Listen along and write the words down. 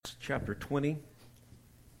chapter 20. I'm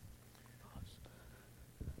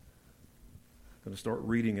going to start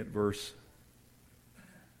reading at verse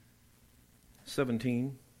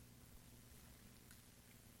 17.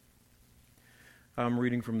 I'm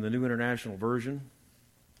reading from the New International Version.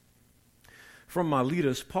 From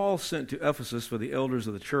Miletus, Paul sent to Ephesus for the elders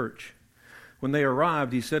of the church. When they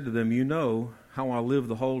arrived, he said to them, "You know how I lived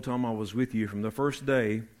the whole time I was with you. From the first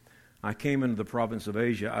day I came into the province of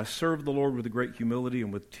Asia, I served the Lord with great humility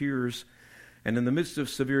and with tears, and in the midst of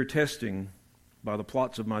severe testing by the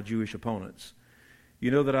plots of my Jewish opponents. You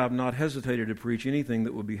know that I have not hesitated to preach anything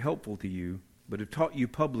that would be helpful to you, but have taught you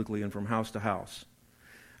publicly and from house to house.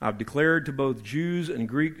 I've declared to both Jews and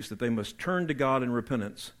Greeks that they must turn to God in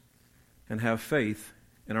repentance and have faith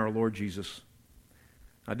in our Lord Jesus."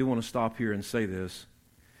 I do want to stop here and say this.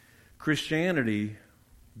 Christianity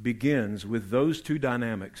begins with those two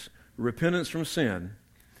dynamics, repentance from sin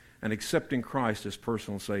and accepting Christ as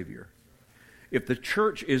personal Savior. If the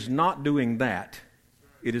church is not doing that,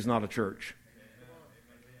 it is not a church.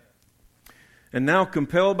 And now,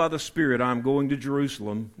 compelled by the Spirit, I am going to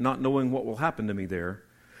Jerusalem, not knowing what will happen to me there.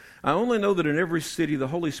 I only know that in every city the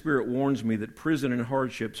Holy Spirit warns me that prison and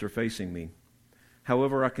hardships are facing me.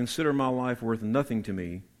 However, I consider my life worth nothing to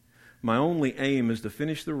me. My only aim is to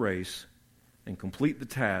finish the race and complete the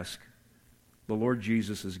task the Lord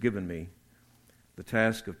Jesus has given me, the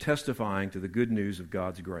task of testifying to the good news of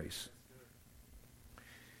God's grace.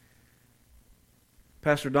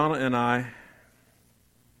 Pastor Donna and I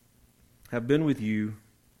have been with you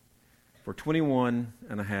for 21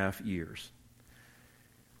 and a half years.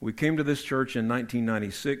 We came to this church in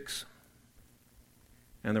 1996,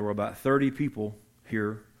 and there were about 30 people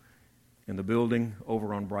here in the building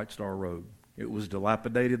over on Bright Star Road. It was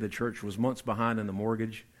dilapidated. The church was months behind in the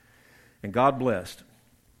mortgage, and God blessed.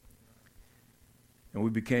 And we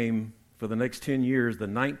became, for the next 10 years, the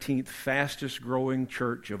 19th fastest growing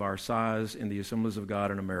church of our size in the Assemblies of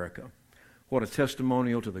God in America. What a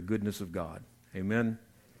testimonial to the goodness of God. Amen.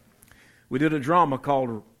 We did a drama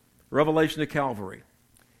called Revelation of Calvary.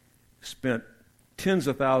 Spent tens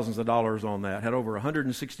of thousands of dollars on that. Had over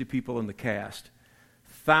 160 people in the cast.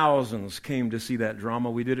 Thousands came to see that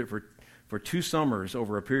drama. We did it for 2 summers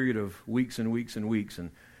over a period of weeks and weeks and weeks,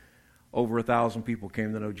 and over 1,000 people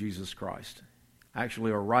came to know Jesus Christ.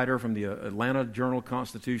 Actually, a writer from the Atlanta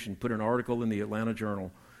Journal-Constitution put an article in the Atlanta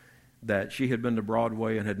Journal that she had been to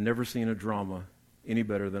Broadway and had never seen a drama any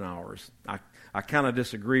better than ours. I kind of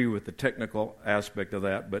disagree with the technical aspect of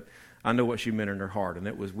that, but I know what she meant in her heart.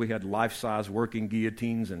 And we had life-size working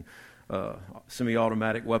guillotines and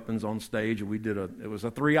semi-automatic weapons on stage. And it was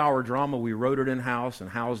a 3-hour drama. We wrote it in-house and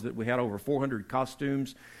housed it. We had over 400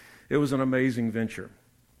 costumes. It was an amazing venture.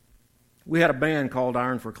 We had a band called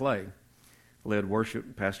Iron for Clay. Led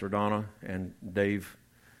worship. Pastor Donna and Dave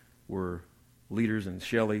were leaders, and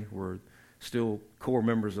Shelley were still core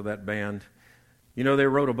members of that band. You know, they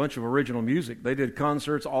wrote a bunch of original music. They did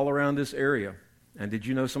concerts all around this area. And did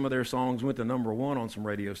you know some of their songs went to #1 on some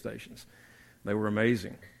radio stations? They were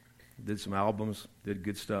amazing. Did some albums, did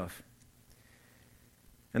good stuff.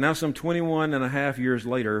 And now some 21 and a half years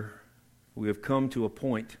later, we have come to a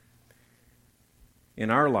point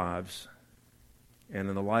in our lives and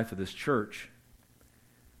in the life of this church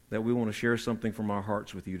that we want to share something from our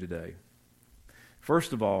hearts with you today.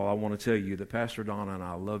 First of all, I want to tell you that Pastor Donna and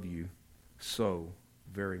I love you so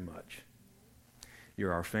very much.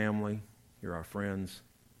 You're our family. You're our friends.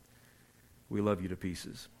 We love you to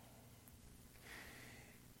pieces.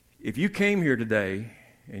 If you came here today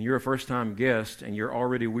and you're a first-time guest and you're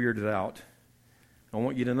already weirded out, I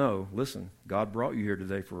want you to know, listen, God brought you here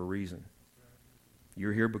today for a reason.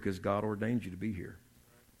 You're here because God ordained you to be here.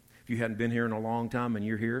 If you hadn't been here in a long time and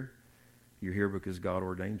you're here because God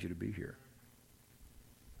ordained you to be here.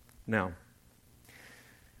 Now,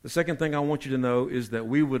 the second thing I want you to know is that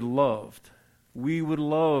we would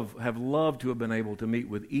have loved to have been able to meet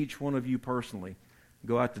with each one of you personally,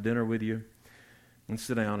 go out to dinner with you, and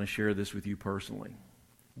sit down and share this with you personally.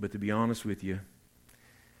 But to be honest with you,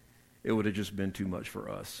 it would have just been too much for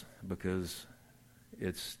us, because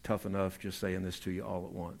it's tough enough just saying this to you all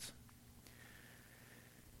at once.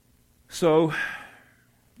 So,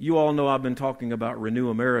 you all know I've been talking about Renew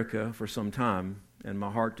America for some time, and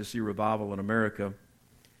my heart to see revival in America.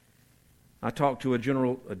 I talked to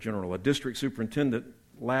a district superintendent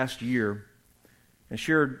last year and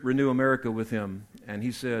shared Renew America with him, and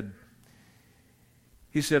he said,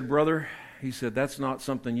 "Brother," he said, "that's not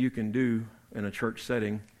something you can do in a church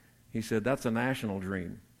setting." He said, "That's a national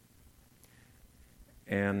dream."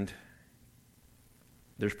 And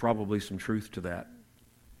there's probably some truth to that.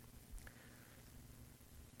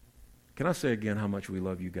 Can I say again how much we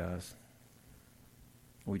love you guys?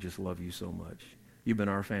 We just love you so much. You've been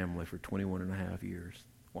our family for 21 and a half years.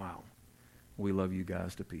 Wow. We love you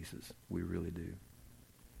guys to pieces. We really do.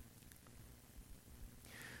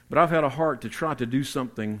 But I've had a heart to try to do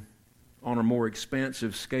something on a more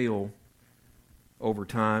expansive scale over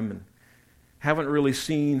time, and haven't really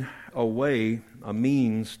seen a way, a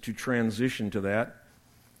means to transition to that.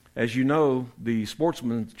 As you know, the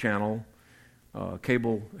Sportsman Channel,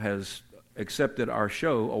 cable, has accepted our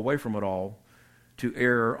show away from it all to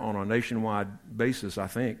air on a nationwide basis, I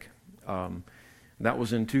think. That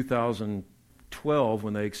was in 2012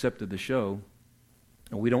 when they accepted the show,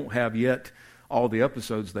 and we don't have yet all the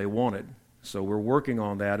episodes they wanted. So we're working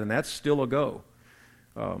on that, and that's still a go.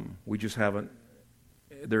 We just haven't,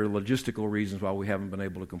 there are logistical reasons why we haven't been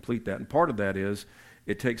able to complete that. And part of that is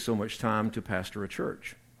it takes so much time to pastor a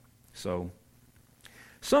church. So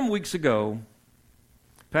some weeks ago,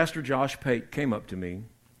 Pastor Josh Pate came up to me,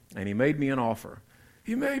 and he made me an offer.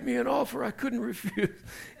 He made me an offer I couldn't refuse.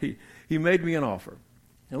 He made me an offer.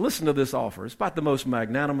 And listen to this offer. It's about the most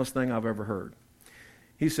magnanimous thing I've ever heard.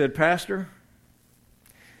 He said, Pastor,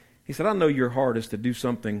 he said, I know your heart is to do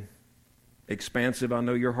something expansive. I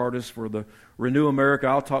know your heart is for the Renew America.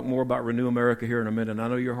 I'll talk more about Renew America here in a minute. I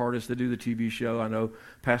know your heart is to do the TV show. I know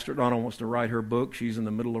Pastor Donna wants to write her book. She's in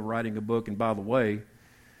the middle of writing a book. And by the way,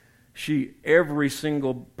 every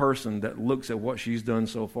single person that looks at what she's done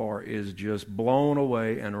so far is just blown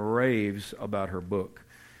away and raves about her book.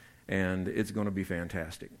 And it's going to be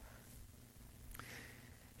fantastic.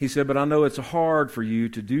 He said, but I know it's hard for you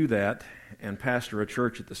to do that and pastor a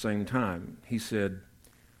church at the same time. He said,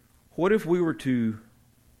 what if we were to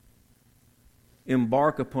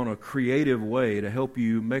embark upon a creative way to help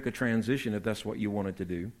you make a transition if that's what you wanted to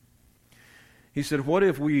do? He said, what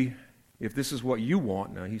if this is what you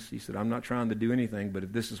want, now he said, I'm not trying to do anything, but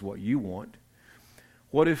if this is what you want,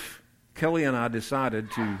 what if Kelly and I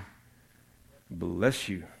decided to, bless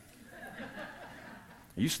you.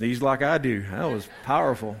 You sneezed like I do. That was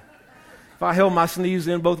powerful. If I held my sneeze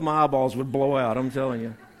in, both my eyeballs would blow out, I'm telling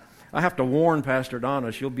you. I have to warn Pastor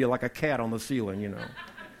Donna. She'll be like a cat on the ceiling, you know.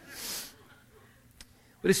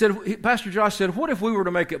 But he said, Pastor Josh said, what if we were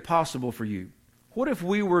to make it possible for you? What if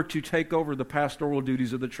we were to take over the pastoral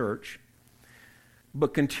duties of the church,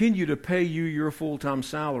 but continue to pay you your full-time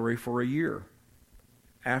salary for a year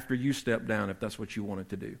after you step down, if that's what you wanted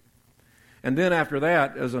to do? And then after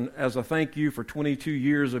that, as a thank you for 22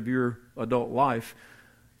 years of your adult life,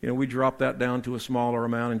 we dropped that down to a smaller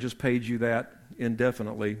amount and just paid you that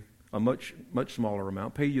indefinitely, a much, much smaller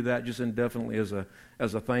amount. Pay you that just indefinitely as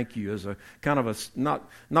a thank you, as a kind of a,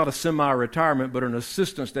 not a semi-retirement, but an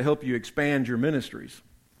assistance to help you expand your ministries.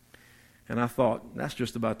 And I thought, that's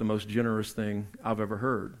just about the most generous thing I've ever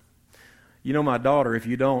heard. My daughter, if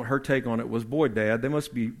you don't, her take on it was, boy, Dad, they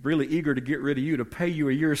must be really eager to get rid of you to pay you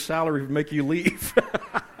a year's salary to make you leave.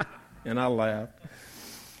 And I laughed.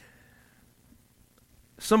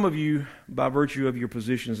 Some of you, by virtue of your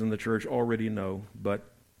positions in the church, already know, but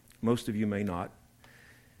most of you may not.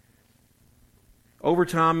 Over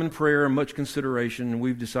time and prayer and much consideration,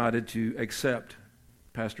 we've decided to accept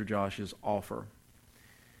Pastor Josh's offer.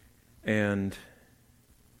 And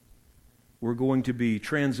we're going to be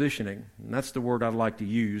transitioning, and that's the word I'd like to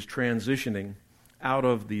use, transitioning out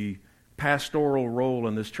of the pastoral role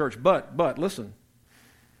in this church. But listen,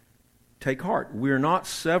 take heart. We're not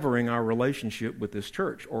severing our relationship with this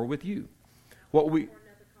church or with you.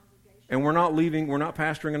 And we're not leaving, we're not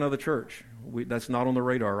pastoring another church. That's not on the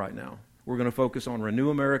radar right now. We're going to focus on Renew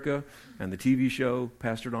America and the TV show,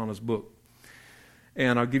 Pastor Donna's book.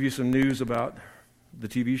 And I'll give you some news about the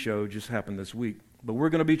TV show just happened this week. But we're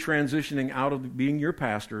going to be transitioning out of being your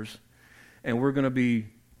pastors, and we're going to be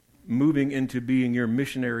moving into being your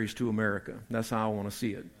missionaries to America. That's how I want to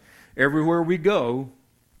see it. Everywhere we go,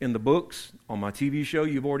 in the books, on my TV show,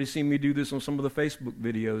 you've already seen me do this on some of the Facebook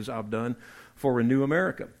videos I've done for Renew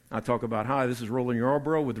America. I talk about, hi, this is Roland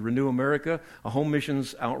Yarborough with Renew America, a home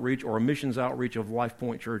missions outreach or a missions outreach of Life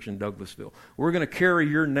Point Church in Douglasville. We're going to carry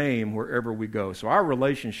your name wherever we go. So our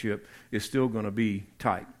relationship is still going to be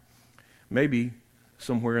tight. Maybe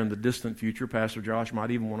somewhere in the distant future, Pastor Josh might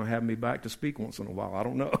even want to have me back to speak once in a while. I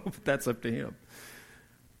don't know, but that's up to him.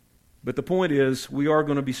 But the point is, we are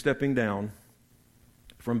going to be stepping down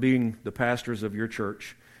from being the pastors of your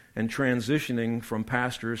church and transitioning from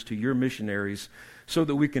pastors to your missionaries so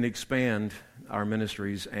that we can expand our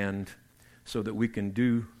ministries and so that we can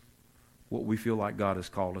do what we feel like God has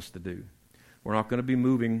called us to do. We're not going to be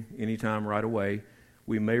moving anytime right away.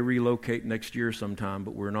 We may relocate next year sometime,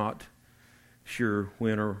 but we're not sure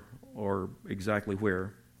when or exactly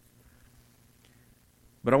where.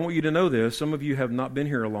 But I want you to know this. Some of you have not been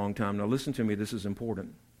here a long time. Now listen to me, this is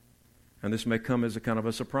important. And this may come as a kind of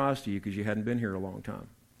a surprise to you because you hadn't been here a long time.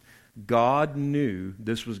 God knew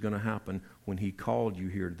this was going to happen when He called you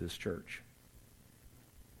here to this church.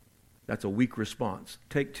 That's a weak response.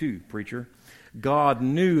 Take two, preacher. God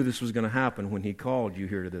knew this was going to happen when He called you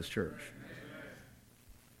here to this church.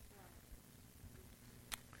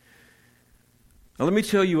 Now let me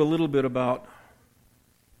tell you a little bit about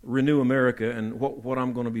Renew America and what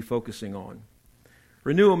I'm going to be focusing on.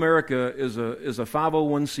 Renew America is a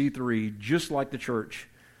 501c3, just like the church.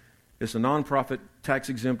 It's a nonprofit,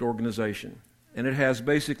 tax-exempt organization, and it has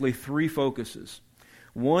basically three focuses.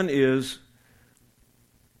 One is,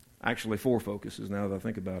 actually four focuses now that I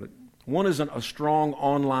think about it. One is a strong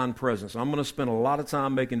online presence. I'm going to spend a lot of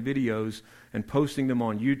time making videos and posting them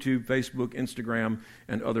on YouTube, Facebook, Instagram,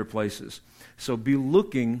 and other places. So be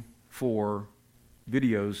looking for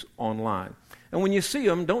videos online. And when you see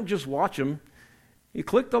them, don't just watch them. You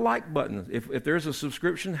click the like button. If there's a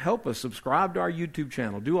subscription, help us. Subscribe to our YouTube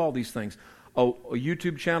channel. Do all these things. A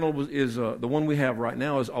YouTube channel is the one we have right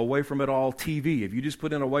now is Away From It All TV. If you just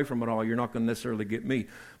put in Away From It All, you're not going to necessarily get me.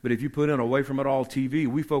 But if you put in Away From It All TV,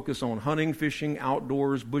 we focus on hunting, fishing,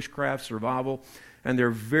 outdoors, bushcraft, survival, and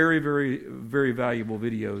they're very, very, very valuable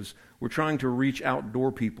videos. We're trying to reach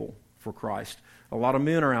outdoor people for Christ. A lot of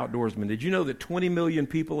men are outdoorsmen. Did you know that 20 million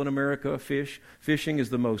people in America fish? Fishing is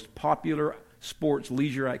the most popular sports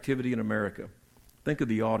leisure activity in America. Think of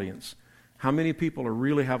the audience. How many people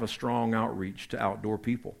really have a strong outreach to outdoor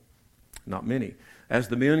people? Not many. As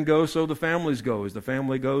the men go, so the families go. As the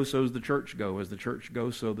family goes, so does the church go. As the church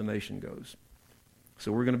goes, so the nation goes.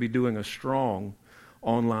 So we're going to be doing a strong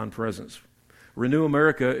online presence. Renew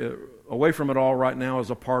America, Away From It All right now, is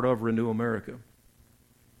a part of Renew America.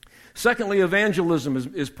 Secondly, evangelism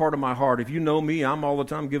is part of my heart. If you know me, I'm all the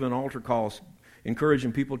time giving altar calls,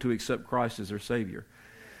 encouraging people to accept Christ as their Savior.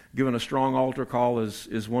 Giving a strong altar call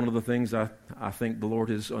is one of the things I think the Lord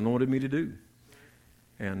has anointed me to do.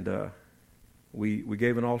 And we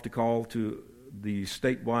gave an altar call to the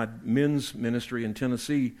statewide men's ministry in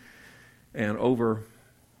Tennessee, and over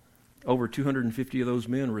 250 of those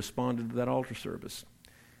men responded to that altar service.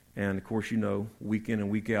 And of course, you know, week in and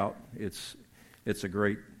week out, it's a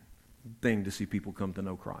great thing to see people come to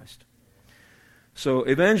know Christ. So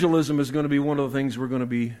evangelism is going to be one of the things we're going to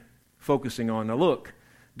be focusing on. Now look,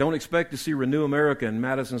 don't expect to see Renew America in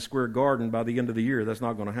Madison Square Garden by the end of the year. That's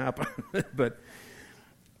not going to happen.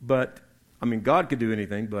 But I mean, God could do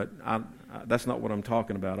anything, but that's not what I'm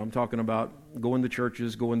talking about. I'm talking about going to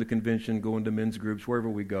churches, going to convention, going to men's groups, wherever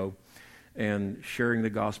we go, and sharing the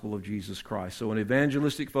gospel of Jesus Christ. So an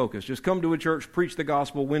evangelistic focus. Just come to a church, preach the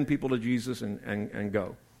gospel, win people to Jesus, and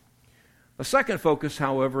go. A second focus,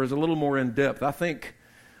 however, is a little more in-depth. I think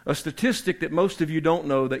a statistic that most of you don't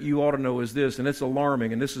know that you ought to know is this, and it's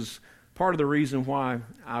alarming, and this is part of the reason why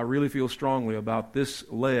I really feel strongly about this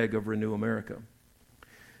leg of Renew America.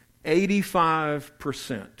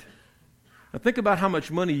 85%. Now think about how much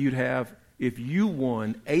money you'd have if you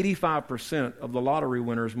won 85% of the lottery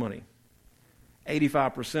winner's money.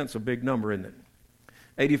 85% is a big number, isn't it?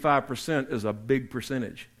 85% is a big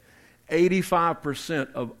percentage.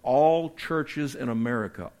 85% of all churches in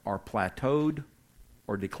America are plateaued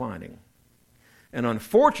or declining. And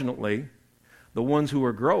unfortunately, the ones who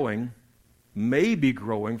are growing may be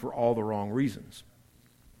growing for all the wrong reasons.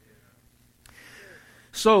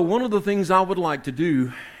 So one of the things I would like to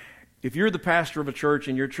do, if you're the pastor of a church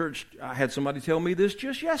and your church, I had somebody tell me this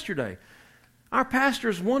just yesterday. Our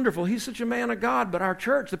pastor's wonderful. He's such a man of God, but our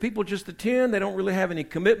church, the people just attend. They don't really have any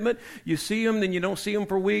commitment. You see them, then you don't see them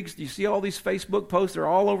for weeks. You see all these Facebook posts. They're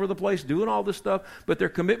all over the place doing all this stuff, but their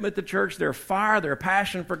commitment to church, their fire, their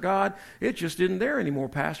passion for God, it just isn't there anymore,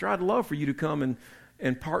 Pastor. I'd love for you to come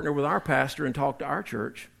and partner with our pastor and talk to our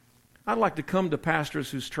church. I'd like to come to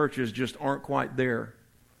pastors whose churches just aren't quite there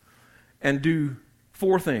and do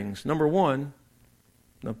four things. Number one,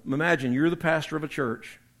 now imagine you're the pastor of a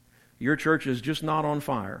church. Your church is just not on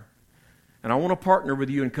fire. And I want to partner with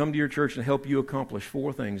you and come to your church and help you accomplish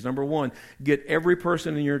four things. Number one, get every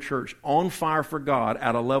person in your church on fire for God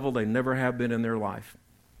at a level they never have been in their life.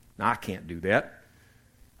 Now, I can't do that.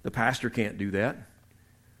 The pastor can't do that.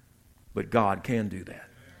 But God can do that.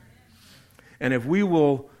 And if we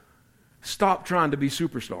will stop trying to be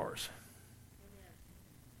superstars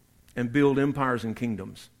and build empires and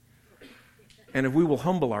kingdoms, and if we will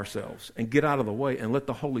humble ourselves and get out of the way and let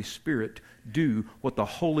the Holy Spirit do what the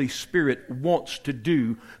Holy Spirit wants to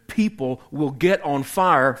do, people will get on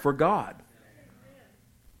fire for God.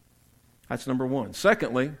 That's number one.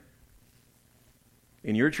 Secondly,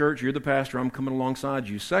 In your church, you're the pastor, I'm coming alongside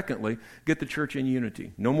you. Secondly, get the church in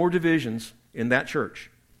unity. No more divisions in that church.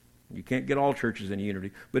 You can't get all churches in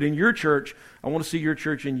unity. But in your church, I want to see your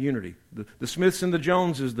church in unity. The Smiths and the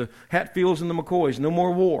Joneses, the Hatfields and the McCoys, no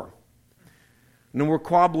more war. No more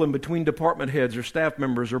squabbling between department heads or staff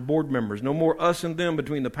members or board members. No more us and them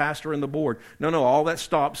between the pastor and the board. No, all that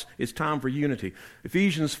stops. It's time for unity.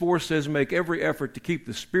 Ephesians 4 says, make every effort to keep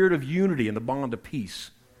the spirit of unity in the bond of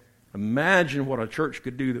peace. Imagine what a church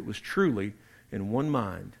could do that was truly in one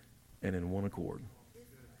mind and in one accord.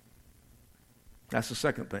 That's the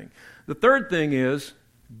second thing. The third thing is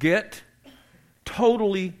get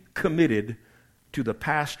totally committed to the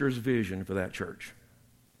pastor's vision for that church.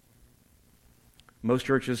 Most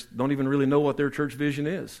churches don't even really know what their church vision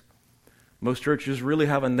is. Most churches really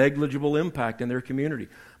have a negligible impact in their community.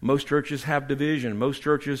 Most churches have division. Most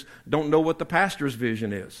churches don't know what the pastor's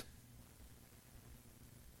vision is.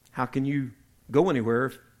 How can you go anywhere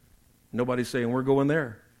if nobody's saying we're going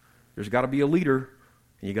there? There's got to be a leader,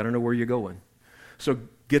 and you got to know where you're going. So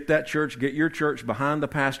get that church, get your church behind the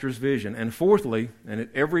pastor's vision. And fourthly,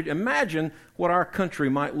 imagine what our country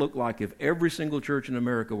might look like if every single church in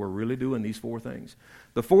America were really doing these four things.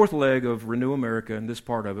 The fourth leg of Renew America, and this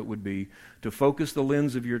part of it would be to focus the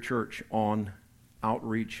lens of your church on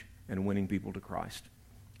outreach and winning people to Christ,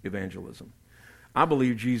 evangelism. I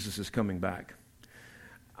believe Jesus is coming back.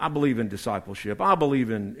 I believe in discipleship. I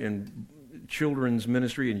believe in children's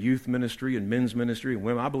ministry and youth ministry and men's ministry and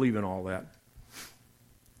women. I believe in all that.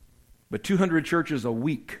 But 200 churches a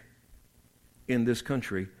week in this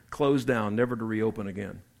country closed down, never to reopen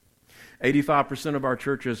again. 85% of our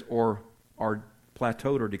churches are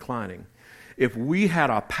plateaued or declining. If we had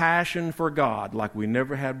a passion for God like we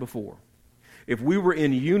never had before, if we were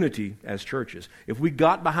in unity as churches, if we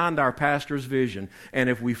got behind our pastor's vision, and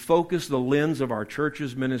if we focused the lens of our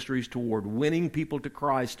church's ministries toward winning people to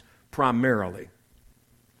Christ primarily,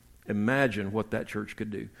 imagine what that church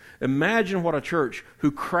could do. Imagine what a church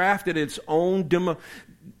who crafted its own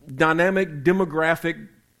dynamic demographic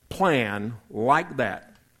plan like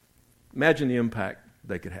that. Imagine the impact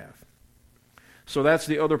they could have. So that's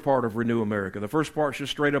the other part of Renew America. The first part's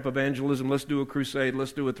just straight up evangelism. Let's do a crusade.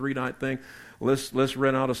 Let's do a 3-night thing. Let's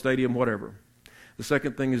rent out a stadium, whatever. The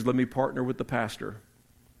second thing is let me partner with the pastor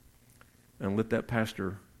and let that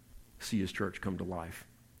pastor see his church come to life.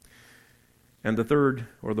 And the third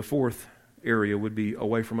or the fourth area would be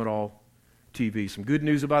away from it all, TV. Some good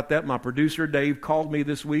news about that. My producer, Dave, called me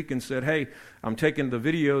this week and said, hey, I'm taking the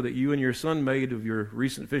video that you and your son made of your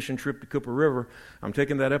recent fishing trip to Cooper River. I'm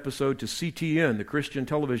taking that episode to CTN, the Christian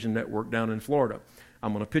television network down in Florida.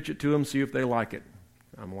 I'm going to pitch it to them, see if they like it.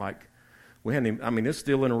 I'm like, it's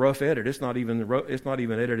still in a rough edit. It's not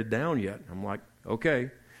even edited down yet. I'm like,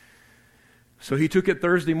 okay. So he took it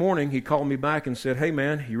Thursday morning. He called me back and said, hey,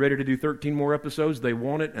 man, you ready to do 13 more episodes? They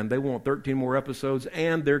want it, and they want 13 more episodes,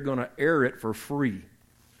 and they're going to air it for free.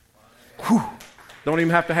 Whew. Don't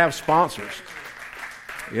even have to have sponsors.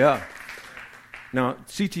 Yeah. Now,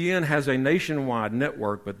 CTN has a nationwide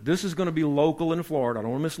network, but this is going to be local in Florida. I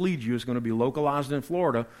don't want to mislead you. It's going to be localized in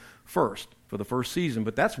Florida first for the first season,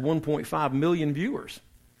 but that's 1.5 million viewers.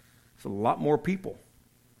 It's a lot more people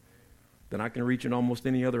than I can reach in almost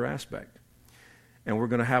any other aspect. And we're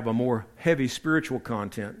going to have a more heavy spiritual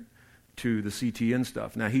content to the CTN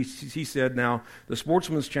stuff. Now, he said, now, the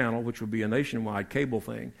Sportsman's Channel, which would be a nationwide cable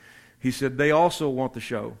thing, he said they also want the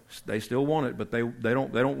show. They still want it, but they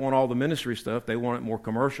don't want all the ministry stuff. They want it more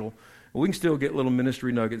commercial. We can still get little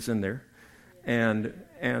ministry nuggets in there. And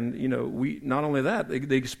we not only that,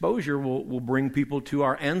 the exposure will bring people to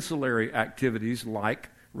our ancillary activities like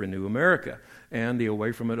Renew America and the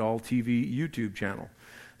Away From It All TV YouTube channel.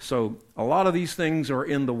 So a lot of these things are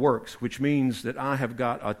in the works, which means that I have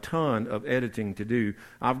got a ton of editing to do.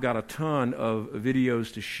 I've got a ton of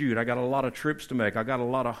videos to shoot. I got a lot of trips to make. I got a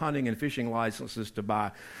lot of hunting and fishing licenses to buy.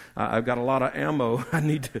 I've got a lot of ammo I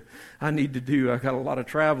need to do. I've got a lot of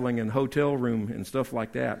traveling and hotel room and stuff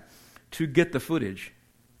like that to get the footage.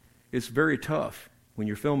 It's very tough when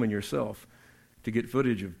you're filming yourself to get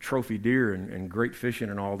footage of trophy deer and great fishing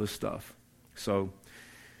and all this stuff. So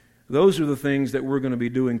those are the things that we're going to be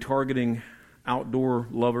doing, targeting outdoor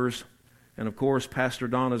lovers. And, of course, Pastor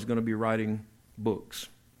Donna is going to be writing books.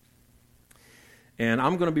 And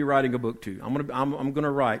I'm going to be writing a book, too. I'm going to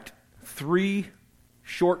write 3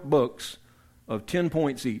 short books of 10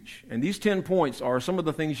 points each. And these 10 points are some of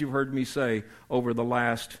the things you've heard me say over the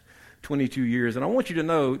last 22 years. And I want you to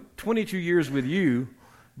know, 22 years with you,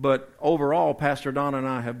 but overall, Pastor Donna and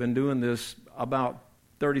I have been doing this about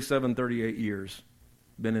 37, 38 years.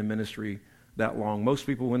 Been in ministry that long. Most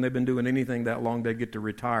people, when they've been doing anything that long, they get to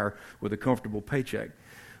retire with a comfortable paycheck.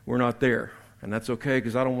 we're not there. And that's okay,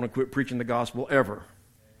 because I don't want to quit preaching the gospel ever.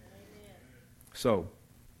 Amen. So,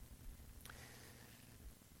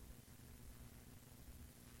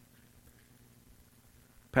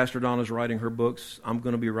 Pastor Donna's writing her books. I'm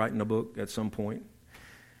going to be writing a book at some point.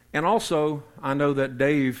 And also, I know that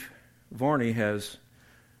Dave Varney has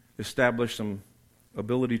established some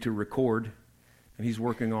ability to record, and he's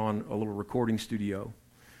working on a little recording studio.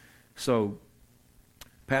 So,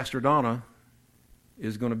 Pastor Donna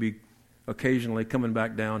is going to be occasionally coming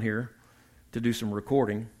back down here to do some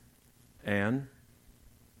recording, and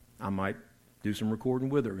I might do some recording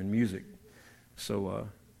with her in music. So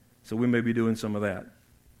we may be doing some of that.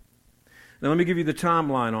 Now let me give you the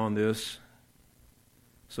timeline on this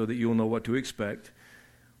so that you'll know what to expect.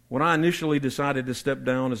 When I initially decided to step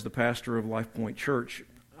down as the pastor of Life Point Church,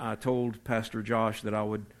 I told Pastor Josh that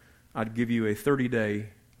I'd give you a 30-day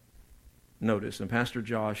notice, and Pastor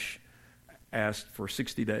Josh asked for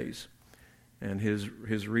 60 days. And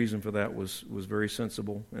his reason for that was very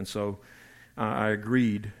sensible. And so I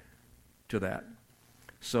agreed to that.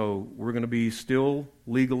 So we're going to be still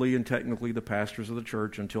legally and technically the pastors of the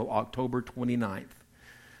church until October 29th.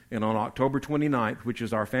 And on October 29th, which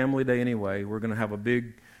is our family day anyway, we're going to have a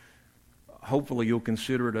big, hopefully you'll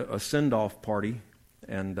consider it a send-off party.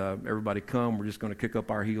 And everybody come. We're just going to kick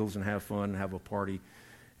up our heels and have fun and have a party.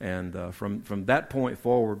 And from that point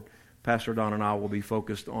forward, Pastor Don and I will be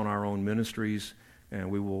focused on our own ministries, and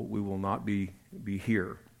we will not be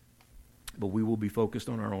here, but we will be focused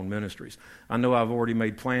on our own ministries. I know I've already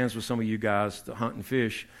made plans with some of you guys to hunt and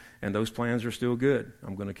fish, and those plans are still good.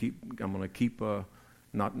 I'm going to keep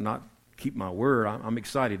not keep my word. I'm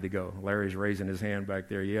excited to go. Larry's raising his hand back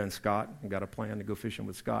there. Yeah, and Scott, I've got a plan to go fishing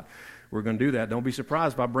with Scott. We're going to do that. Don't be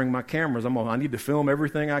surprised if I bring my cameras. I need to film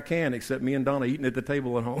everything I can except me and Donna eating at the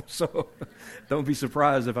table at home. So don't be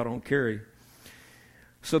surprised if I don't carry.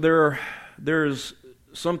 So there are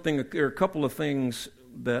a couple of things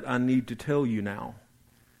that I need to tell you now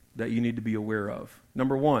that you need to be aware of.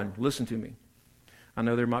 Number one, listen to me. I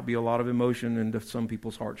know there might be a lot of emotion in some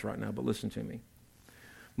people's hearts right now, but listen to me.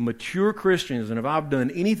 Mature Christians, and if I've done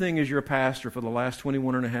anything as your pastor for the last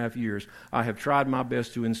 21 and a half years, I have tried my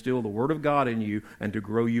best to instill the Word of God in you and to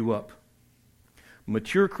grow you up.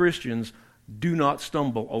 Mature Christians do not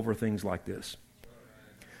stumble over things like this.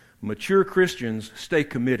 Mature Christians stay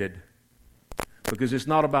committed, because it's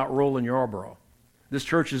not about Roland Yarborough. This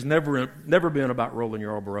church has never been about Roland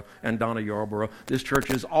Yarborough and Donna Yarborough. This church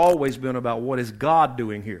has always been about what is God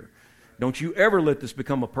doing here. Don't you ever let this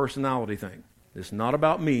become a personality thing. It's not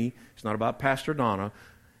about me. It's not about Pastor Donna.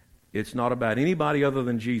 It's not about anybody other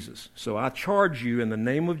than Jesus. So I charge you in the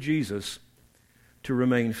name of Jesus to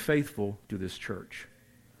remain faithful to this church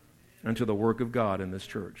and to the work of God in this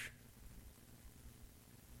church.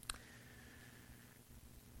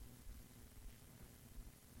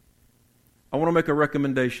 I want to make a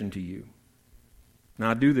recommendation to you.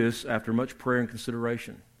 Now, I do this after much prayer and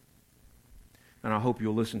consideration. And I hope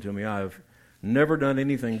you'll listen to me. I have never done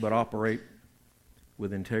anything but operate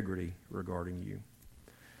with integrity regarding you.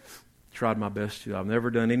 Tried my best to. I've never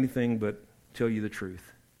done anything but tell you the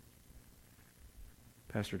truth.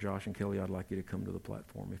 Pastor Josh and Kelly, I'd like you to come to the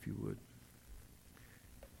platform if you would.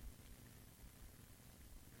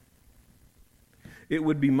 It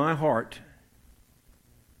would be my heart,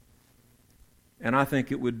 and I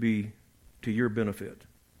think it would be to your benefit,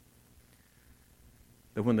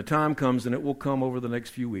 that when the time comes, and it will come over the next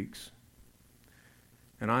few weeks,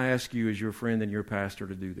 and I ask you as your friend and your pastor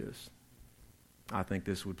to do this, I think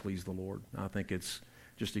this would please the Lord. I think it's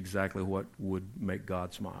just exactly what would make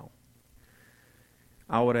God smile.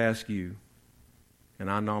 I would ask you,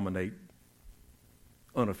 and I nominate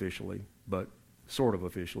unofficially, but sort of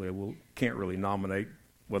officially. Can't really nominate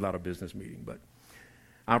without a business meeting, but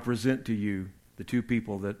I present to you the two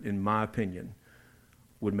people that, in my opinion,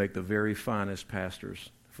 would make the very finest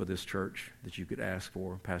pastors for this church that you could ask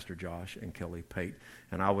for, Pastor Josh and Kelly Pate.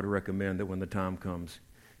 And I would recommend that when the time comes,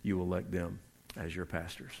 you elect them as your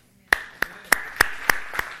pastors.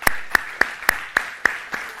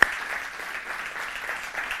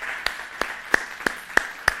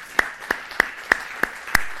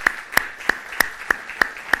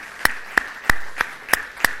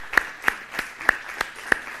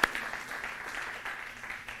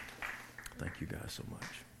 Thank you guys so much.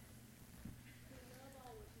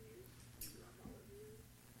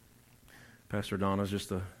 Pastor Donna's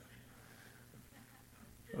just a...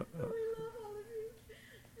 We love all of you.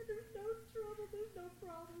 And there's no trouble, there's no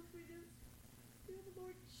problems. We just feel the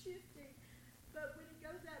Lord shifting. But when He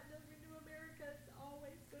goes out and does Renew America, it's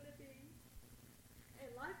always going to be.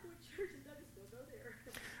 And Life Point Church, and I just don't go there.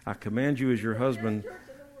 I command you as your husband,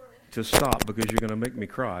 to stop because you're going to make me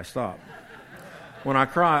cry. Stop. When I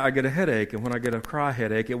cry, I get a headache, and when I get a cry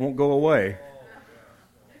headache, it won't go away.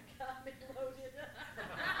 Got me loaded.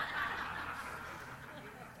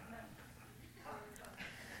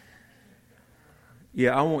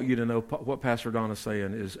 Yeah, I want you to know what Pastor Don is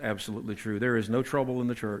saying is absolutely true. There is no trouble in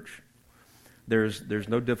the church. There's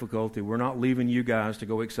no difficulty. We're not leaving you guys to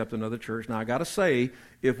go accept another church. Now, I got to say,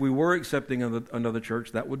 if we were accepting another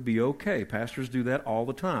church, that would be okay. Pastors do that all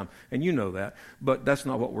the time, and you know that. But that's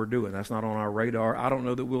not what we're doing. That's not on our radar. I don't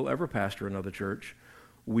know that we'll ever pastor another church.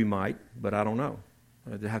 We might, but I don't know.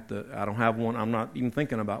 I don't have one. I'm not even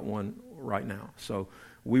thinking about one right now. So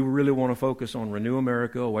we really want to focus on Renew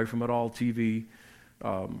America, Away From It All TV,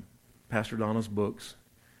 Pastor Donna's books,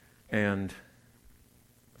 and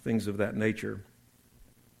things of that nature.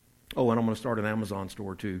 Oh, and I'm going to start an Amazon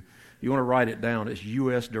store too. You want to write it down. It's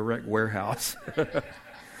U.S. Direct Warehouse.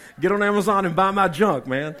 Get on Amazon and buy my junk,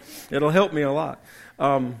 man. It'll help me a lot.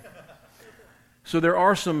 So there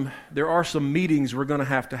are some meetings we're going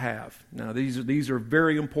to have. Now these are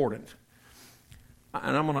very important.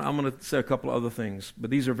 And I'm going to say a couple of other things, but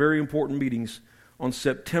these are very important meetings. On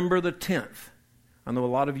September the 10th, I know a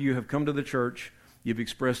lot of you have come to the church. You've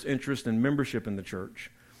expressed interest in membership in the church.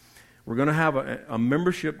 We're going to have a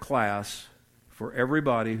membership class for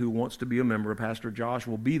everybody who wants to be a member. Pastor Josh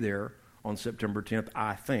will be there on September 10th,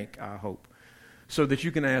 I hope, so that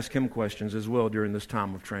you can ask him questions as well during this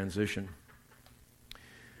time of transition.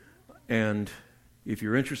 And if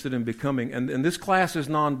you're interested in becoming, and this class is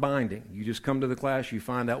non-binding. You just come to the class, you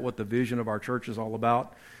find out what the vision of our church is all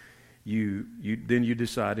about. Then you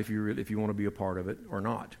decide if you want to be a part of it or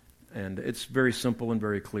not. And it's very simple and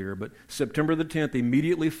very clear. But September the 10th,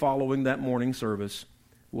 immediately following that morning service,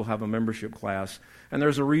 we'll have a membership class. And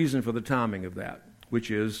there's a reason for the timing of that, which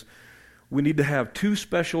is we need to have 2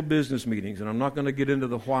 special business meetings. And I'm not going to get into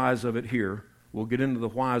the whys of it here. We'll get into the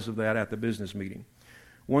whys of that at the business meeting.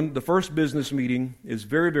 The first business meeting is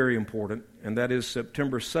very, very important, and that is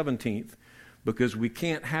September 17th, because we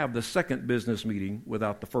can't have the second business meeting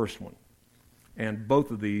without the first one. And both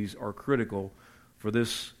of these are critical for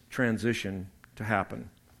this transition to happen.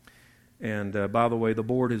 And by the way, the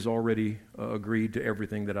board has already agreed to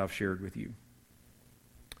everything that I've shared with you.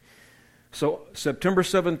 So September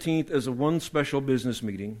 17th is one special business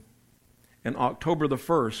meeting, and October the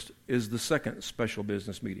 1st is the second special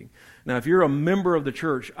business meeting. Now, if you're a member of the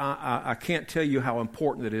church, I can't tell you how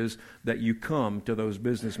important it is that you come to those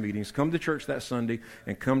business meetings. Come to church that Sunday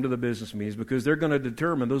and come to the business meetings, because they're going to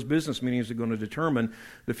determine, those business meetings are going to determine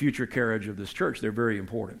the future carriage of this church. They're very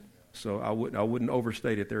important. So I wouldn't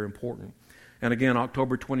overstate it. They're important. And again,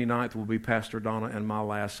 October 29th will be Pastor Donna and my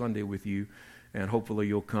last Sunday with you, and hopefully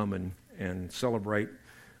you'll come and celebrate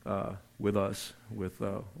with us with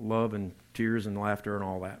love and tears and laughter and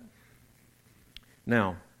all that.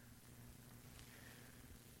 Now,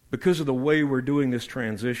 because of the way we're doing this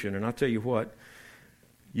transition, and I'll tell you what,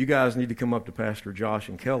 you guys need to come up to Pastor Josh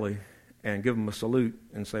and Kelly and give them a salute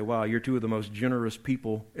and say, wow, you're 2 of the most generous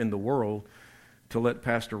people in the world to let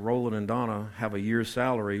Pastor Roland and Donna have a year's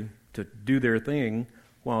salary to do their thing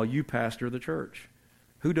while you pastor the church.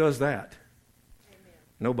 Who does that? Amen.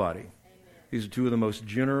 Nobody. Amen. These are 2 of the most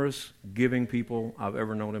generous, giving people I've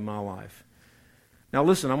ever known in my life. Now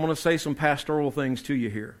listen, I'm going to say some pastoral things to you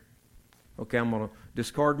here. Okay, I'm going to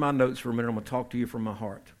discard my notes for a minute. I'm going to talk to you from my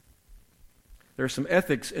heart. There's some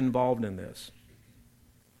ethics involved in this.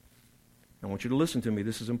 I want you to listen to me.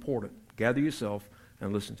 This is important. Gather yourself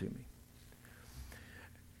and listen to me.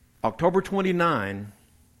 October 29,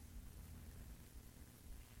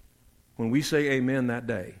 when we say amen that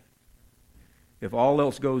day, if all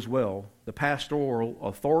else goes well, the pastoral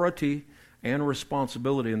authority and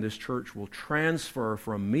responsibility in this church will transfer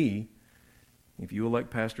from me. If you elect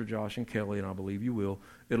Pastor Josh and Kelly, and I believe you will,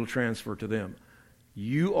 it'll transfer to them.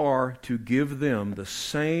 You are to give them the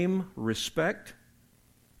same respect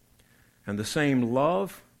and the same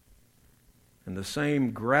love and the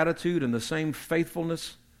same gratitude and the same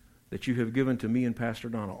faithfulness that you have given to me and Pastor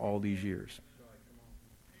Donna all these years.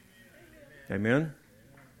 Amen?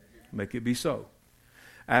 Make it be so.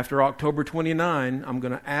 After October 29, I'm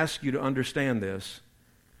going to ask you to understand this.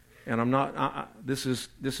 And I'm not, this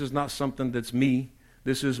is not something that's me.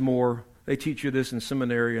 This is more, they teach you this in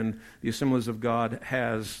seminary, and the Assemblies of God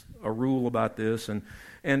has a rule about this. And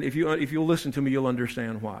if you'll listen to me, you'll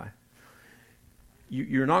understand why.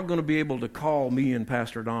 You're not going to be able to call me and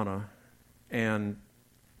Pastor Donna and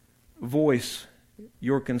voice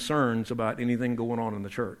your concerns about anything going on in the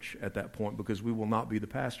church at that point, because we will not be the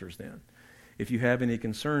pastors then. if you have any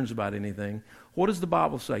concerns about anything. What does the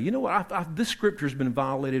Bible say? You know what? This scripture has been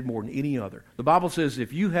violated more than any other. The Bible says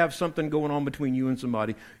if you have something going on between you and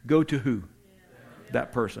somebody, go to who?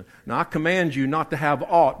 That person. Now, I command you not to have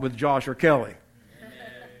aught with Josh or Kelly.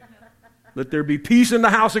 Let there be peace in the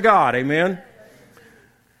house of God. Amen?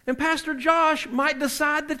 And Pastor Josh might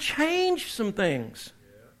decide to change some things.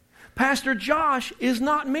 Pastor Josh is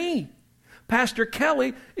not me. Pastor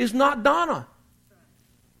Kelly is not Donna.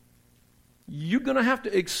 You're going to have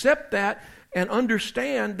to accept that and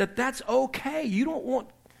understand that that's okay. You don't want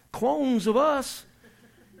clones of us.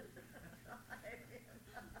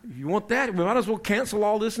 If you want that, we might as well cancel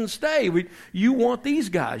all this and stay. You want these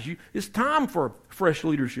guys. It's time for fresh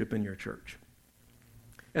leadership in your church.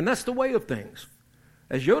 And that's the way of things.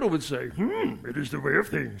 As Yoda would say, it is the way of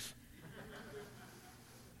things.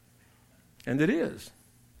 And it is.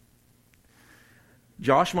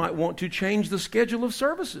 Josh might want to change the schedule of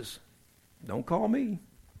services. Don't call me.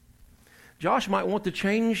 Josh might want to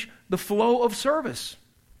change the flow of service.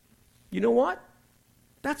 You know what?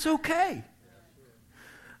 That's okay.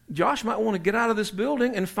 Josh might want to get out of this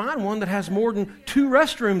building and find one that has more than 2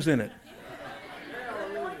 restrooms in it.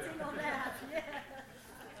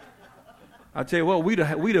 I tell you what, we'd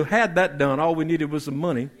have had that done. All we needed was some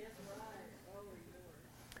money.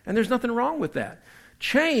 And there's nothing wrong with that.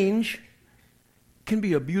 Change can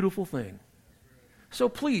be a beautiful thing. So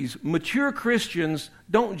please, mature Christians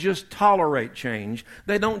don't just tolerate change.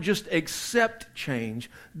 They don't just accept change.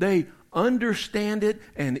 They understand it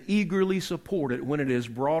and eagerly support it when it is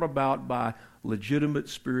brought about by legitimate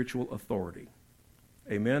spiritual authority.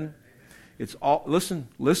 Amen? It's all,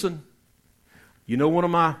 listen. You know, one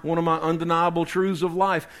of my undeniable truths of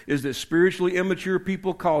life is that spiritually immature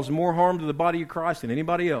people cause more harm to the body of Christ than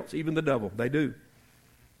anybody else, even the devil. They do.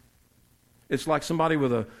 It's like somebody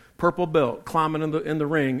with a purple belt climbing in the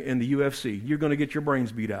ring in the UFC. You're going to get your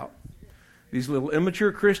brains beat out. These little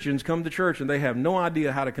immature Christians come to church and they have no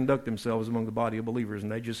idea how to conduct themselves among the body of believers,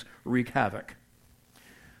 and they just wreak havoc.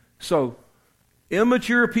 So,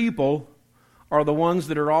 immature people are the ones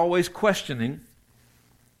that are always questioning.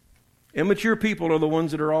 Immature people are the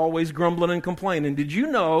ones that are always grumbling and complaining. Did you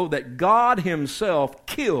know that God himself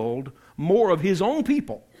killed more of his own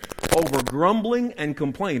people over grumbling and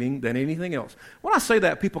complaining than anything else? When I say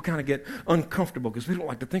that, people kind of get uncomfortable because we don't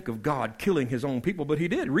like to think of God killing his own people, but he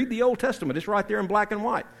did. Read the Old Testament. It's right there in black and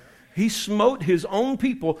white. He smote his own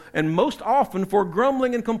people, and most often for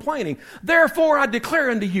grumbling and complaining. Therefore I declare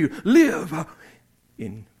unto you, live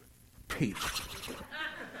in peace.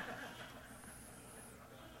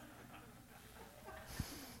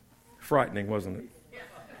 Frightening, wasn't it?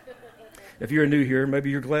 If you're new here, maybe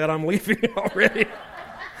you're glad I'm leaving already.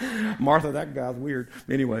 Martha, that guy's weird.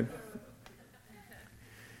 Anyway,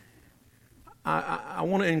 I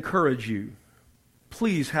want to encourage you.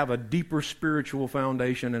 Please have a deeper spiritual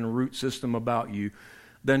foundation and root system about you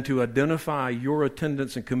than to identify your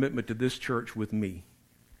attendance and commitment to this church with me.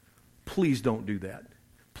 Please don't do that.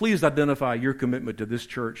 Please identify your commitment to this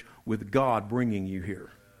church with God bringing you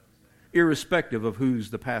here, irrespective of who's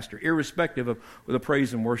the pastor, irrespective of the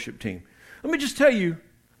praise and worship team. Let me just tell you,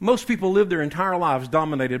 most people live their entire lives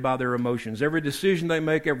dominated by their emotions. Every decision they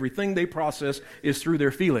make, everything they process is through their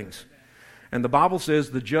feelings. And the Bible says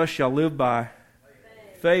the just shall live by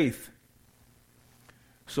faith.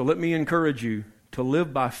 So let me encourage you to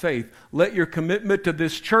live by faith. Let your commitment to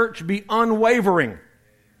this church be unwavering.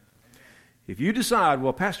 If you decide,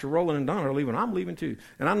 well, Pastor Roland and Donna are leaving, I'm leaving too.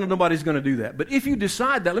 And I know nobody's going to do that. But if you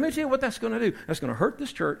decide that, let me tell you what that's going to do. That's going to hurt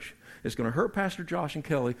this church. It's going to hurt Pastor Josh and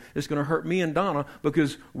Kelly. It's going to hurt me and Donna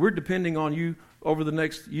because we're depending on you over the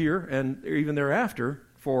next year and even thereafter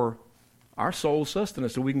for our soul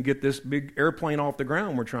sustenance so we can get this big airplane off the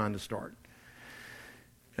ground we're trying to start.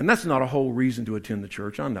 And that's not a whole reason to attend the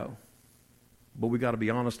church, I know. But we got to be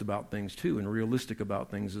honest about things too and realistic about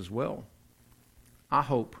things as well. I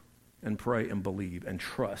hope and pray and believe and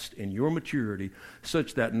trust in your maturity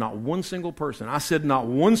such that not one single person, I said not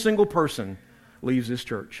one single person, leaves this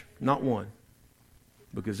church. Not one.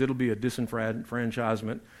 Because it'll be a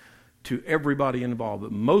disenfranchisement to everybody involved.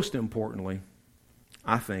 But most importantly,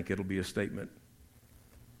 I think it'll be a statement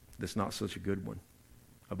that's not such a good one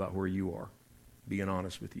about where you are, being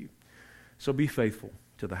honest with you. So be faithful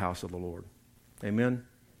to the house of the Lord. Amen?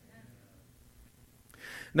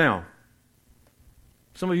 Now,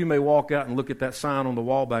 some of you may walk out and look at that sign on the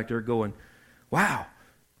wall back there going, wow,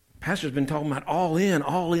 Pastor's been talking about all in,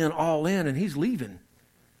 and he's leaving.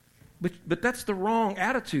 But that's the wrong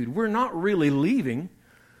attitude. We're not really leaving.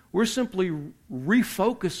 We're simply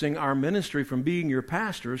refocusing our ministry from being your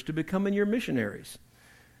pastors to becoming your missionaries.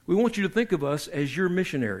 We want you to think of us as your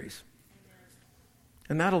missionaries.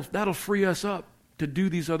 And that'll free us up to do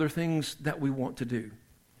these other things that we want to do.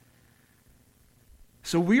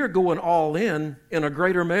 So we are going all in a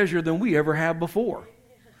greater measure than we ever have before.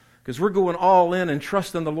 Because we're going all in and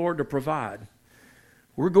trusting the Lord to provide.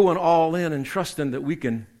 We're going all in and trusting that we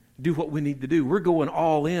can do what we need to do. We're going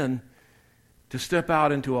all in to step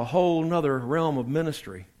out into a whole nother realm of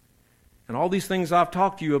ministry. And all these things I've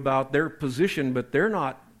talked to you about, they're positioned, but they're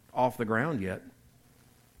not off the ground yet.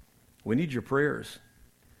 We need your prayers.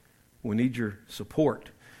 We need your support.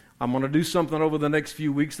 I'm going to do something over the next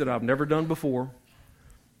few weeks that I've never done before.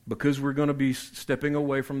 Because we're going to be stepping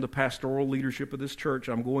away from the pastoral leadership of this church,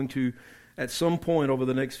 I'm going to, at some point over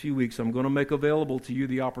the next few weeks, I'm going to make available to you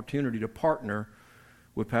the opportunity to partner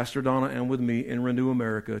with Pastor Donna and with me in Renew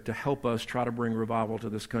America to help us try to bring revival to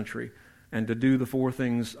this country and to do the 4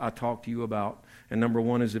 things I talked to you about. And number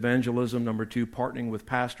 1 is evangelism. Number 2, partnering with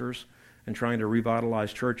pastors and trying to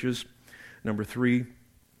revitalize churches. Number 3,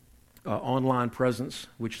 online presence,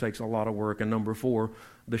 which takes a lot of work. And number 4,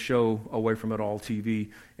 the show Away From It All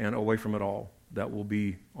TV and Away From It All. That will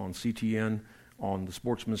be on CTN, on the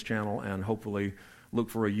Sportsman's Channel, and hopefully look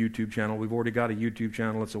for a YouTube channel. We've already got a YouTube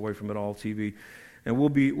channel. It's Away From It All TV. And we'll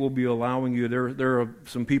be allowing you, there are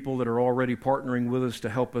some people that are already partnering with us to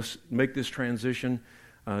help us make this transition.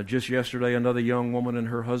 Just yesterday, another young woman and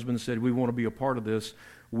her husband said, we want to be a part of this.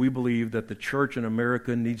 We believe that the church in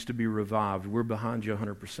America needs to be revived. We're behind you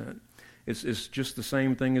 100%. It's just the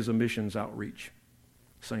same thing as a missions outreach.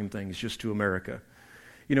 Same thing, it's just to America.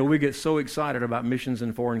 You know, we get so excited about missions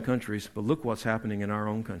in foreign countries, but look what's happening in our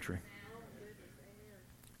own country.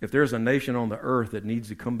 If there's a nation on the earth that needs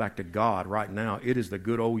to come back to God right now, it is the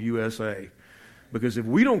good old USA. Because if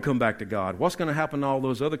we don't come back to God, what's going to happen to all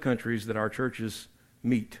those other countries that our churches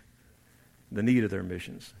meet the need of their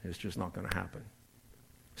missions? It's just not going to happen.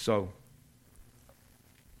 So,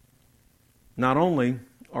 not only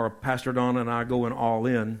are Pastor Donna and I going all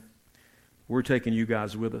in, we're taking you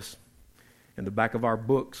guys with us. In the back of our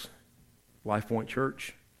books, Life Point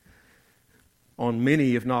Church, on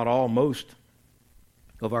many, if not all, most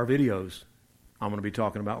of our videos, I'm going to be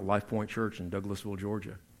talking about Life Point Church in Douglasville,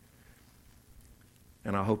 Georgia.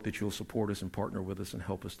 And I hope that you'll support us and partner with us and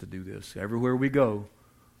help us to do this. Everywhere we go,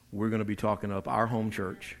 we're going to be talking up our home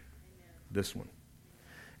church, this one.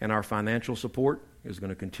 And our financial support is going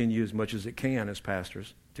to continue as much as it can as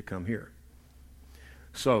pastors to come here.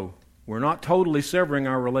 So, we're not totally severing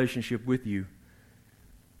our relationship with you.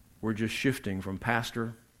 We're just shifting from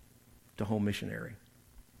pastor to home missionary.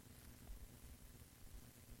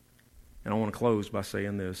 And I want to close by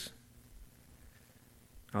saying this.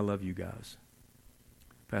 I love you guys.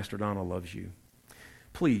 Pastor Donna loves you.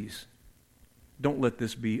 Please, don't let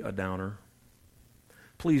this be a downer.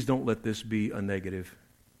 Please don't let this be a negative.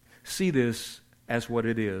 See this as what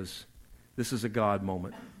it is. This is a God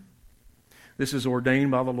moment. This is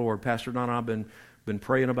ordained by the Lord. Pastor Don and I have been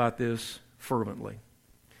praying about this fervently.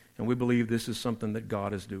 And we believe this is something that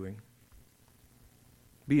God is doing.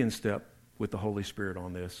 Be in step with the Holy Spirit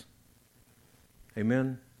on this.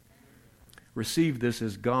 Amen? Receive this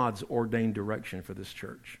as God's ordained direction for this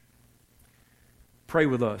church. Pray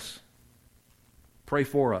with us. Pray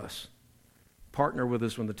for us. Partner with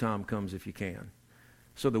us when the time comes if you can,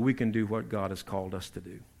 so that we can do what God has called us to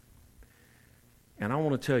do. And I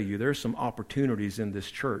want to tell you, there's some opportunities in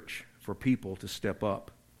this church for people to step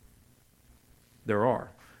up. There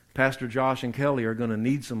are. Pastor Josh and Kelly are going to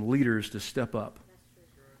need some leaders to step up.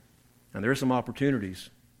 And there's some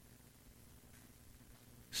opportunities.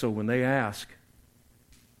 So when they ask,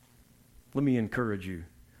 let me encourage you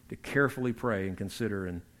to carefully pray and consider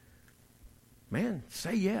and, man,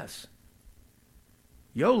 say yes.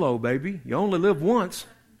 YOLO, baby. You only live once.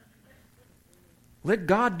 Let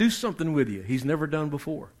God do something with you He's never done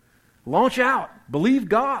before. Launch out. Believe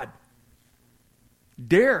God.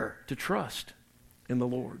 Dare to trust in the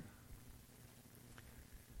Lord.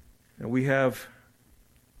 And we have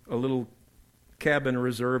a little cabin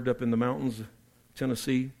reserved up in the mountains of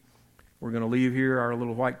Tennessee. We're going to leave here. Our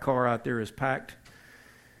little white car out there is packed.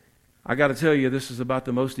 I got to tell you, this is about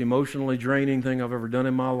the most emotionally draining thing I've ever done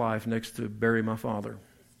in my life next to bury my father.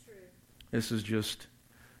 It's true. This is just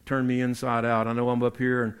turned me inside out. I know I'm up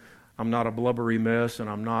here and I'm not a blubbery mess and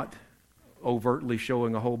I'm not overtly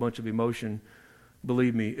showing a whole bunch of emotion.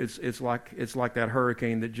 Believe me, it's like that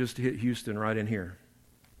hurricane that just hit Houston right in here.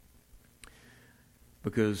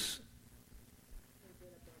 Because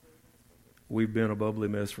we've been a bubbly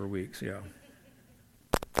mess for weeks, yeah.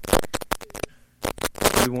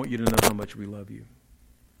 We want you to know how much we love you.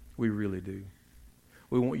 We really do.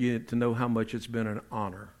 We want you to know how much it's been an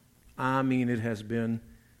honor. I mean, it has been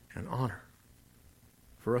an honor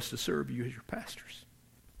for us to serve you as your pastors.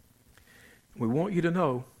 We want you to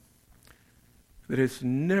know that it's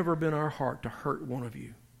never been our heart to hurt one of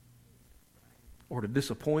you or to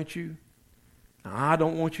disappoint you. Now, I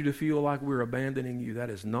don't want you to feel like we're abandoning you. That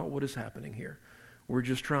is not what is happening here. We're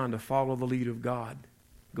just trying to follow the lead of God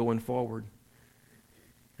going forward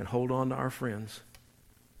and hold on to our friends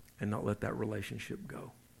and not let that relationship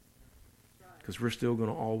go. Because we're still going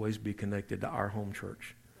to always be connected to our home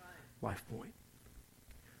church, Life Point.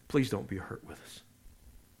 Please don't be hurt with us.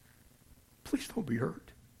 Please don't be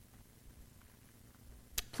hurt.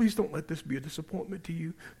 Please don't let this be a disappointment to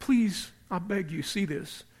you. Please, I beg you, see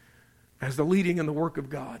this as the leading in the work of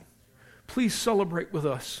God. Please celebrate with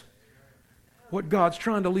us what God's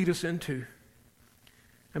trying to lead us into.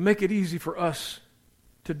 And make it easy for us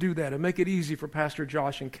to do that. And make it easy for Pastor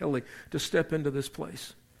Josh and Kelly to step into this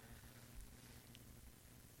place.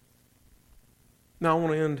 Now I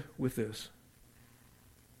want to end with this.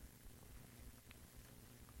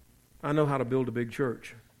 I know how to build a big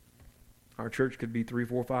church. Our church could be 3,000,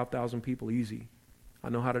 4,000, 5,000 people easy. I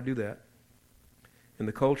know how to do that. In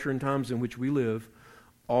the culture and times in which we live,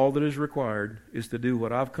 all that is required is to do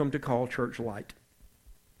what I've come to call church light.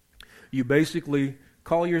 You basically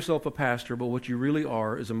call yourself a pastor, but what you really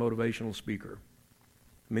are is a motivational speaker.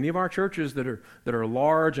 Many of our churches that are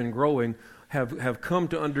large and growing have come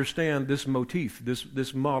to understand this motif,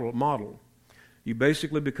 this model. You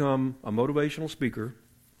basically become a motivational speaker,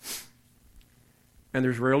 and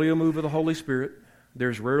there's rarely a move of the Holy Spirit.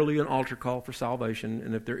 There's rarely an altar call for salvation,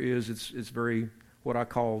 and if there is, it's very what I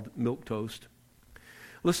called milquetoast.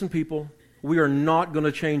 Listen, people, we are not going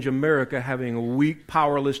to change America having weak,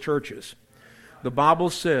 powerless churches. The Bible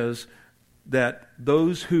says that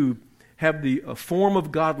those who have the form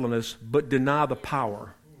of godliness but deny the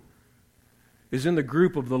power is in the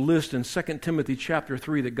group of the list in 2 Timothy chapter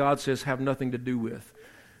 3 that God says have nothing to do with.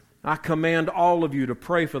 I command all of you to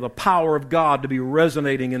pray for the power of God to be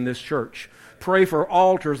resonating in this church. Pray for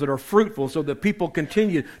altars that are fruitful so that people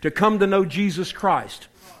continue to come to know Jesus Christ.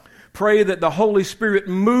 Pray that the Holy Spirit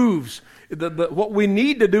moves. What we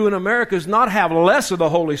need to do in America is not have less of the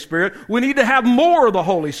Holy Spirit. We need to have more of the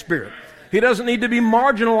Holy Spirit. He doesn't need to be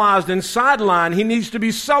marginalized and sidelined. He needs to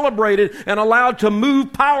be celebrated and allowed to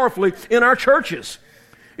move powerfully in our churches.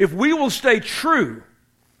 If we will stay true,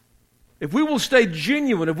 if we will stay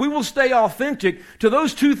genuine, if we will stay authentic to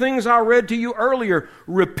those two things I read to you earlier,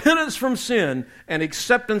 repentance from sin and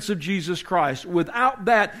acceptance of Jesus Christ. Without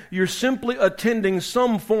that, you're simply attending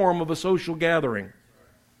some form of a social gathering.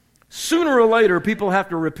 Sooner or later, people have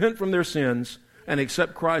to repent from their sins and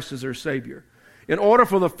accept Christ as their Savior. In order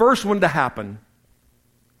for the first one to happen,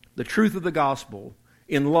 the truth of the gospel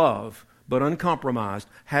in love but uncompromised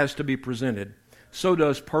has to be presented. So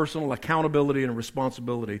does personal accountability and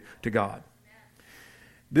responsibility to God.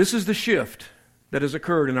 This is the shift that has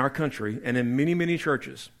occurred in our country and in many, many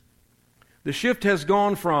churches. The shift has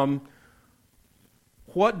gone from,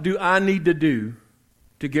 what do I need to do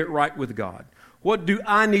to get right with God? What do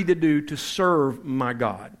I need to do to serve my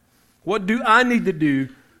God? What do I need to do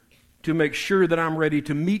to make sure that I'm ready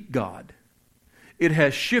to meet God? It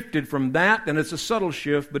has shifted from that, and it's a subtle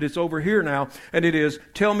shift, but it's over here now, and it is,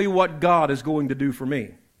 tell me what God is going to do for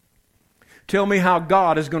me. Tell me how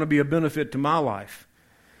God is going to be a benefit to my life.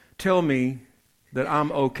 Tell me that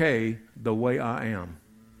I'm okay the way I am.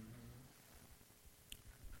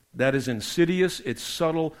 That is insidious, it's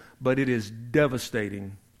subtle, but it is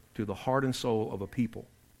devastating to the heart and soul of a people.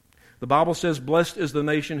 The Bible says, blessed is the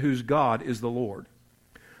nation whose God is the Lord.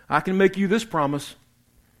 I can make you this promise.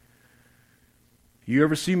 You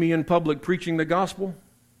ever see me in public preaching the gospel?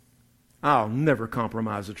 I'll never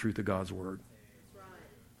compromise the truth of God's word.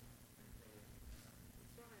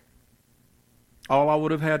 All I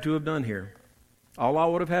would have had to have done here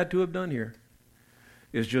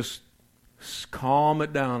is just calm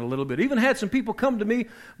it down a little bit. Even had some people come to me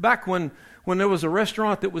back when there was a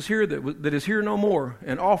restaurant that was here that is here no more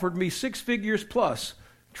and offered me 6 figures plus,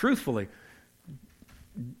 truthfully,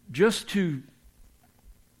 just to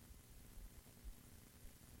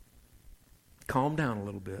calm down a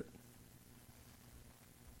little bit.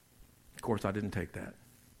 Of course, I didn't take that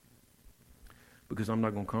because I'm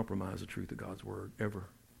not going to compromise the truth of God's word ever.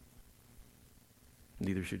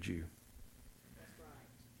 Neither should you. That's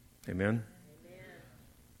right. Amen? Amen.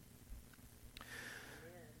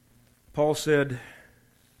 Paul said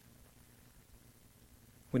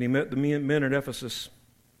when he met the men at Ephesus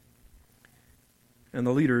and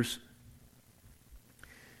the leaders,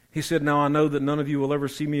 he said, now I know that none of you will ever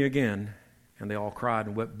see me again. And they all cried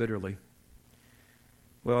and wept bitterly.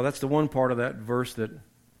 Well, that's the one part of that verse that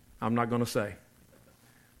I'm not going to say,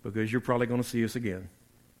 because you're probably going to see us again.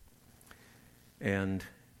 And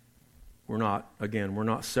we're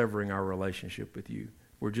not severing our relationship with you.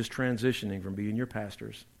 We're just transitioning from being your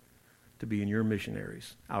pastors to being your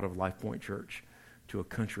missionaries out of Life Point Church to a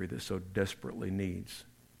country that so desperately needs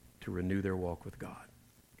to renew their walk with God.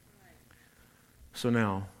 So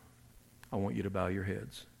now, I want you to bow your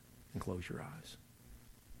heads and close your eyes.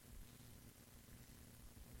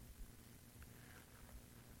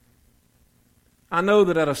 I know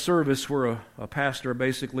that at a service where a pastor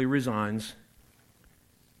basically resigns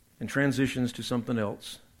and transitions to something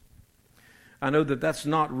else, I know that that's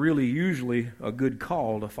not really usually a good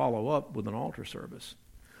call to follow up with an altar service.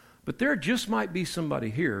 But there just might be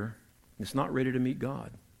somebody here that's not ready to meet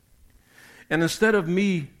God. And instead of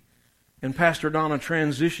me and Pastor Donna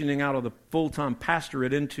transitioning out of the full-time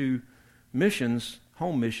pastorate into missions,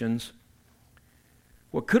 home missions,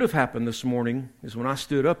 what could have happened this morning is when I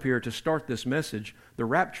stood up here to start this message, the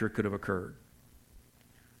rapture could have occurred.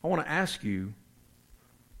 I want to ask you,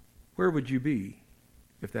 where would you be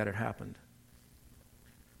if that had happened?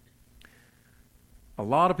 A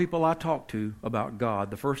lot of people I talk to about God,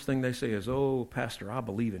 the first thing they say is, "Oh, Pastor, I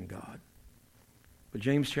believe in God." But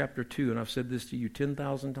James chapter 2, and I've said this to you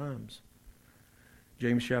 10,000 times,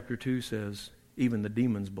 James chapter 2 says, even the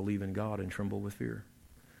demons believe in God and tremble with fear.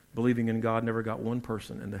 Believing in God never got one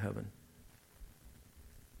person into heaven.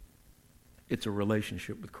 It's a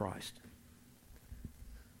relationship with Christ.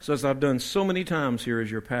 So as I've done so many times here as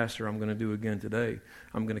your pastor, I'm going to do again today.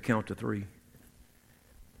 I'm going to count to 3.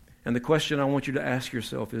 And the question I want you to ask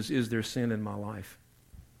yourself is there sin in my life?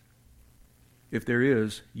 If there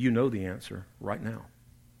is, you know the answer right now.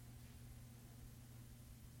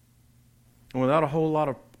 And without a whole lot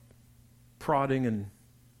of prodding and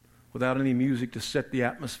without any music to set the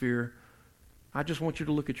atmosphere, I just want you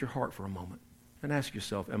to look at your heart for a moment and ask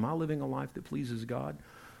yourself, am I living a life that pleases God?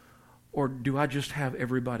 Or do I just have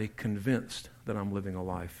everybody convinced that I'm living a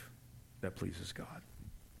life that pleases God?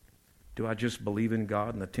 Do I just believe in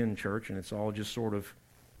God and attend church and it's all just sort of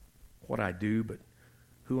what I do, but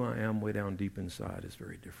who I am way down deep inside is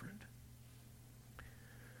very different?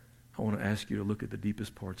 I want to ask you to look at the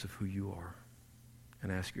deepest parts of who you are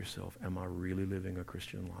and ask yourself, am I really living a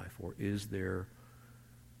Christian life? Or is there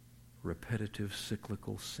repetitive,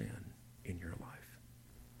 cyclical sin in your life?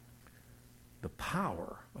 The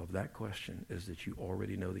power of that question is that you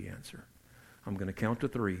already know the answer. I'm going to count to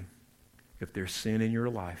 3. If there's sin in your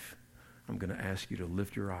life, I'm going to ask you to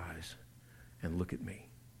lift your eyes and look at me.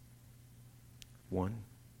 1,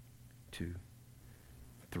 2,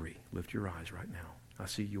 3. Lift your eyes right now. I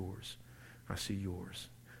see yours. I see yours.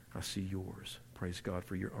 I see yours. Praise God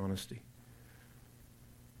for your honesty.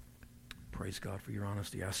 Praise God for your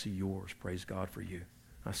honesty. I see yours. Praise God for you.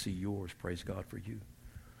 I see yours. Praise God for you.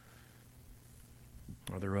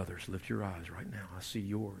 Are there others? Lift your eyes right now. I see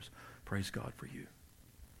yours. Praise God for you.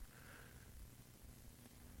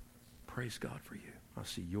 Praise God for you. I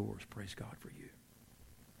see yours. Praise God for you.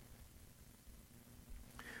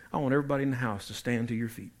 I want everybody in the house to stand to your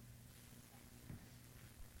feet.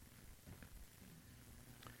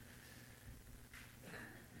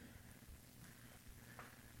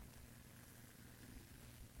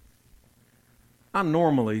 I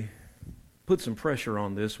normally put some pressure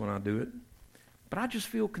on this when I do it, but I just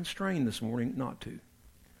feel constrained this morning not to.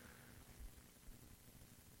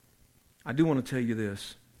 I do want to tell you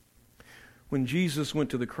this. When Jesus went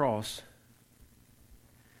to the cross,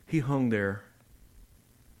 he hung there.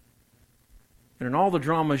 And in all the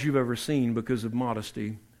dramas you've ever seen because of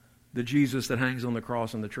modesty, the Jesus that hangs on the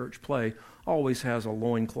cross in the church play always has a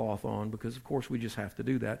loincloth on because, of course, we just have to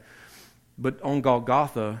do that. But on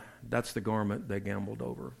Golgotha, that's the garment they gambled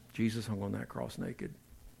over. Jesus hung on that cross naked,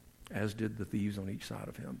 as did the thieves on each side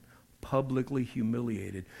of him, publicly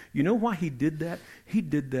humiliated. You know why he did that? He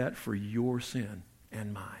did that for your sin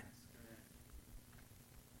and mine.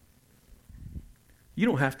 You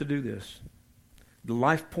don't have to do this. The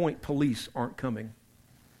Life Point police aren't coming.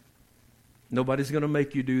 Nobody's going to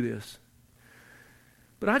make you do this.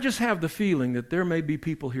 But I just have the feeling that there may be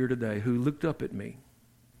people here today who looked up at me.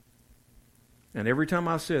 And every time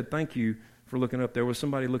I said, thank you for looking up, there was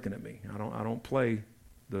somebody looking at me. I don't play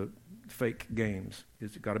the fake games.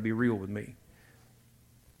 It's got to be real with me.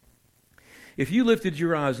 If you lifted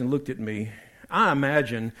your eyes and looked at me, I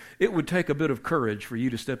imagine it would take a bit of courage for you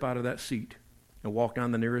to step out of that seat and walk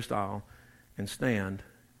down the nearest aisle and stand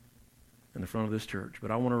in the front of this church.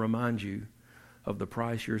 But I want to remind you of the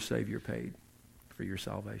price your Savior paid for your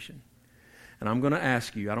salvation. And I'm going to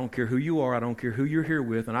ask you, I don't care who you are, I don't care who you're here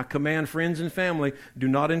with, and I command friends and family, do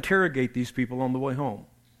not interrogate these people on the way home.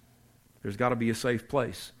 There's got to be a safe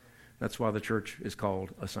place. That's why the church is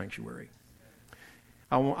called a sanctuary.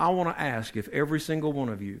 I want to ask if every single one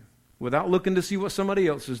of you without looking to see what somebody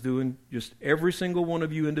else is doing, just every single one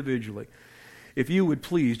of you individually, if you would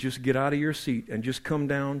please just get out of your seat and just come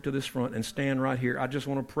down to this front and stand right here. I just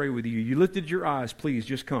want to pray with you. You lifted your eyes. Please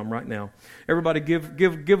just come right now. Everybody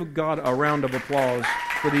give God a round of applause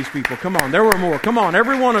for these people. Come on. There were more. Come on,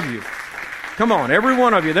 every one of you. Come on, every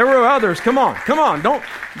one of you. There were others. Come on. Come on.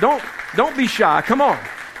 Don't be shy. Come on.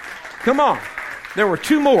 Come on. There were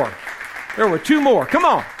two more. There were two more. Come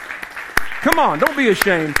on. Come on. Don't be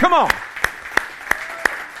ashamed. Come on.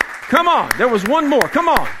 Come on. There was one more. Come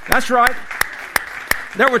on. That's right.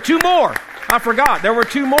 There were two more. I forgot. There were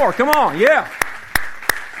two more. Come on. Yeah.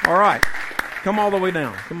 All right. Come all the way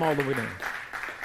down. Come all the way down.